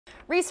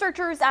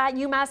Researchers at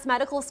UMass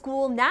Medical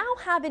School now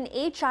have an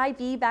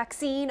HIV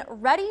vaccine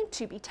ready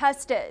to be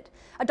tested.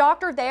 A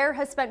doctor there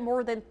has spent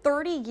more than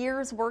 30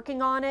 years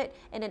working on it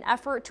in an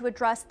effort to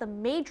address the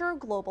major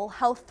global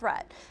health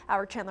threat.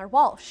 Our Chandler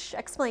Walsh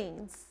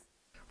explains.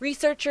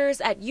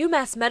 Researchers at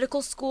UMass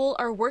Medical School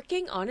are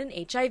working on an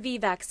HIV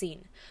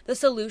vaccine. The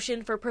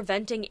solution for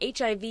preventing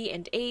HIV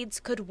and AIDS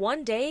could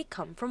one day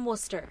come from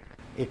Worcester.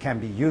 It can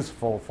be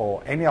useful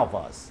for any of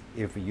us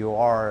if you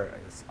are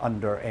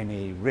under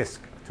any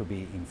risk to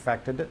be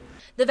infected.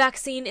 The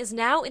vaccine is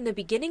now in the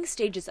beginning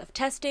stages of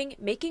testing,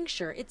 making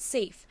sure it's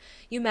safe.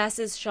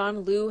 UMass's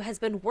Sean Liu has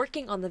been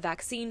working on the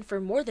vaccine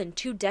for more than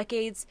 2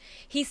 decades.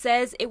 He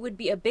says it would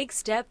be a big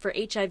step for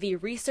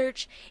HIV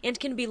research and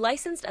can be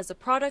licensed as a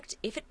product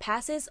if it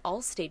passes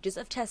all stages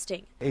of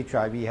testing.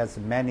 HIV has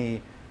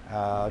many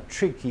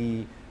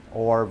tricky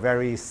or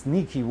very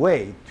sneaky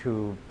way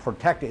to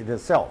protect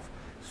itself.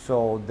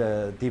 So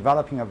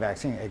developing a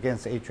vaccine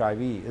against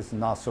HIV is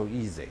not so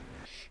easy.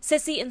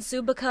 Sissy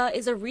Nsubaka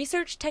is a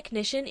research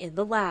technician in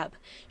the lab.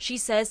 She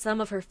says some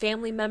of her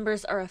family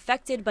members are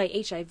affected by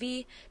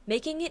HIV,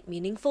 making it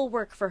meaningful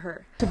work for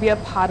her. To be a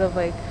part of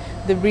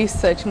the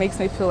research makes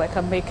me feel like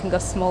I'm making a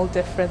small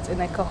difference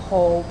in a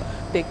whole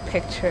big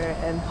picture,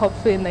 and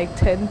hopefully in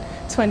 10,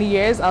 20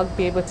 years I'll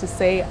be able to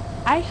say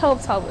I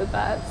helped out with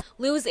that.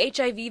 Liu's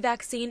HIV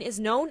vaccine is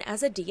known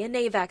as a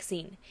DNA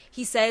vaccine.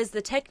 He says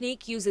the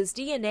technique uses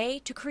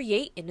DNA to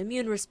create an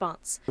immune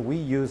response. We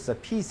use the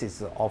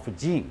pieces of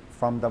gene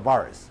from the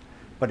virus,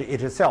 but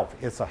it itself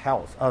is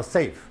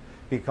safe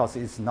because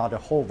it's not a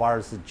whole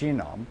virus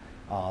genome.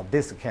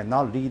 This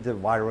cannot lead to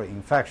viral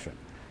infection.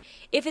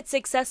 If it's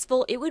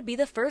successful, it would be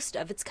the first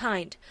of its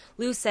kind.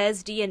 Liu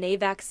says DNA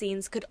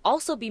vaccines could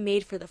also be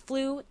made for the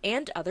flu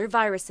and other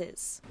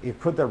viruses. It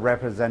could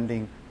represent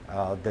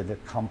the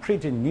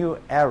completely new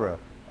era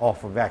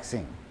of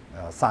vaccine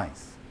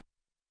science.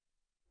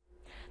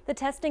 The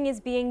testing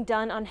is being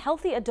done on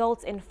healthy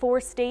adults in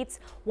 4 states,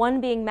 one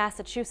being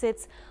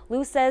Massachusetts.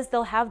 Liu says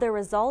they'll have their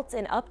results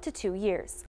in up to 2 years.